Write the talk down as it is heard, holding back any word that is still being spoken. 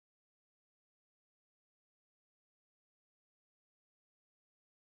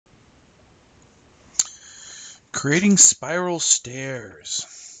Creating spiral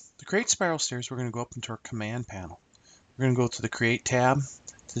stairs. To create spiral stairs, we're going to go up into our command panel. We're going to go to the Create tab,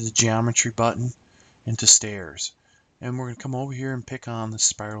 to the Geometry button, and to Stairs. And we're going to come over here and pick on the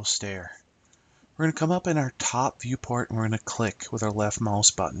spiral stair. We're going to come up in our top viewport and we're going to click with our left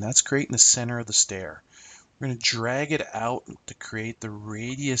mouse button. That's creating the center of the stair. We're going to drag it out to create the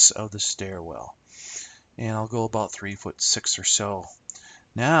radius of the stairwell. And I'll go about 3'6" or so.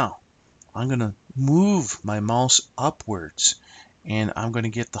 Now, I'm going to move my mouse upwards and I'm going to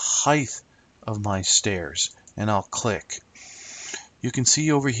get the height of my stairs and I'll click. You can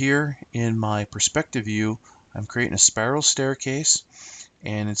see over here in my perspective view, I'm creating a spiral staircase,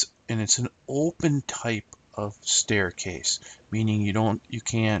 and it's an open type of staircase, meaning you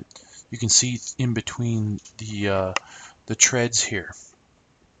can see in between the treads here.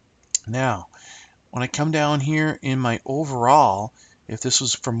 Now, when I come down here in my overall, if this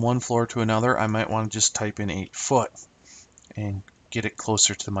was from one floor to another, I might want to just type in 8 foot and get it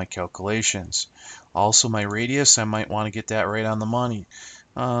closer to my calculations. Also, my radius, I might want to get that right on the money.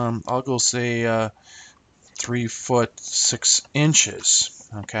 I'll go say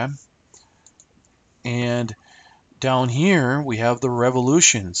 3'6". Okay. And down here we have the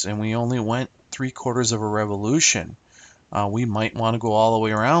revolutions, and we only went 3/4 of a revolution. We might want to go all the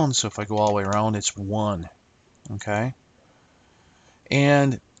way around, so if I go all the way around, it's 1. Okay.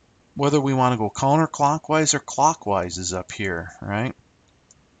 And whether we want to go counterclockwise or clockwise is up here, right?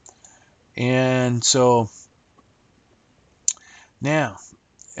 And so now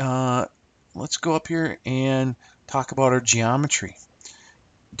let's go up here and talk about our geometry.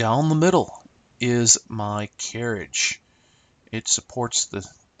 Down the middle is my carriage. It supports the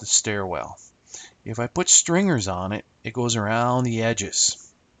stairwell. If I put stringers on it, it goes around the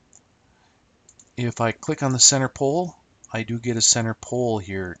edges. If I click on the center pole, I do get a center pole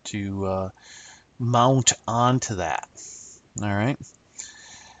here to mount onto that. All right.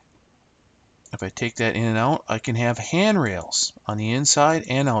 If I take that in and out, I can have handrails on the inside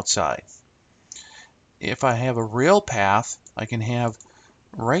and outside. If I have a rail path, I can have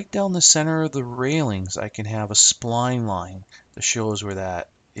right down the center of the railings, I can have a spline line that shows where that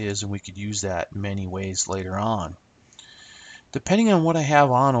is, and we could use that many ways later on. Depending on what I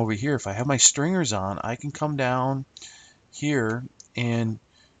have on over here, if I have my stringers on, I can come down here and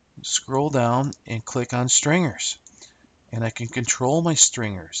scroll down and click on stringers, and I can control my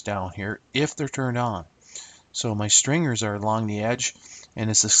stringers down here if they're turned on. So my stringers are along the edge, and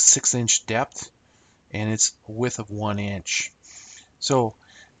it's a 6" depth, and it's a width of 1 inch. So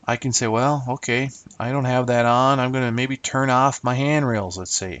I can say, well, okay, I don't have that on. I'm going to maybe turn off my handrails,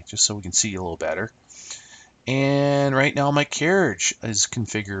 let's say, just so we can see a little better. And right now my carriage is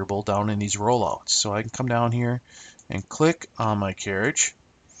configurable down in these rollouts. So I can come down here and click on my carriage,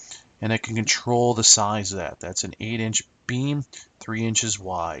 and I can control the size of that. That's an 8" beam, 3 inches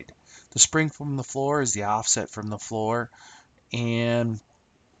wide. The spring from the floor is the offset from the floor. And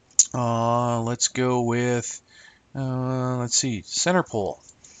let's go with, let's see, center pole.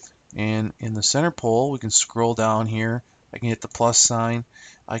 And in the center pole, we can scroll down here. I can hit the plus sign.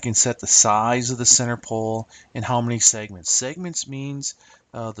 I can set the size of the center pole and how many segments. Segments means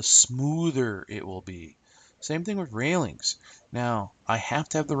the smoother it will be. Same thing with railings. Now, I have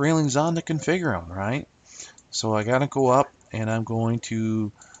to have the railings on to configure them, right? So I got to go up, and I'm going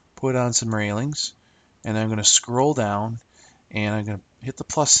to put on some railings, and I'm going to scroll down, and I'm going to hit the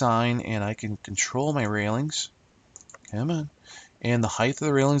plus sign, and I can control my railings. Come on. And the height of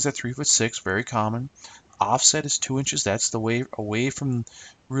the railings at 3'6", very common. Offset is 2 inches. That's the way away from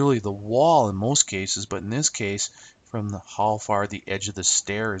really the wall in most cases, but in this case, from how far the edge of the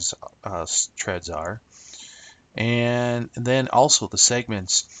stairs treads are. And then also the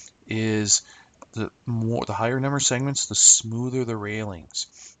segments is the higher number of segments, the smoother the railings.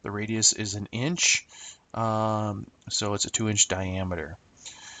 The radius is 1 inch, so it's a 2 inch diameter.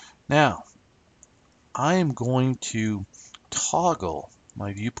 Now, I am going to toggle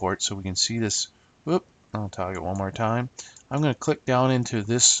my viewport so we can see this. Whoop, I'll toggle it one more time. I'm going to click down into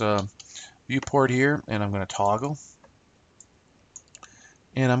this viewport here, and I'm going to toggle.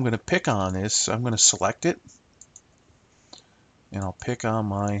 And I'm going to pick on this. I'm going to select it, and I'll pick on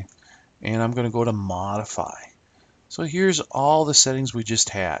my, and I'm going to go to modify. So here's all the settings we just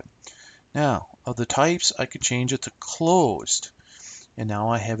had. Now, of the types, I could change it to closed. And now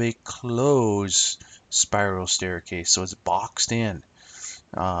I have a closed spiral staircase, so it's boxed in.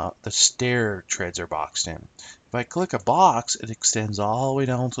 The stair treads are boxed in. If I click a box, it extends all the way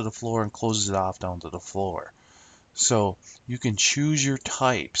down to the floor and closes it off down to the floor. So you can choose your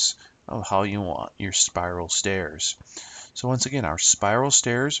types of how you want your spiral stairs. So once again, our spiral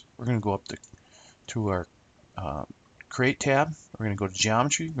stairs, we're going to go up to our Create tab. We're going to go to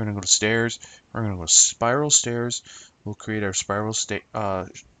Geometry. We're going to go to Stairs. We're going to go to Spiral Stairs. We'll create our spiral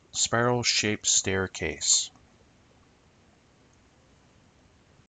shaped staircase.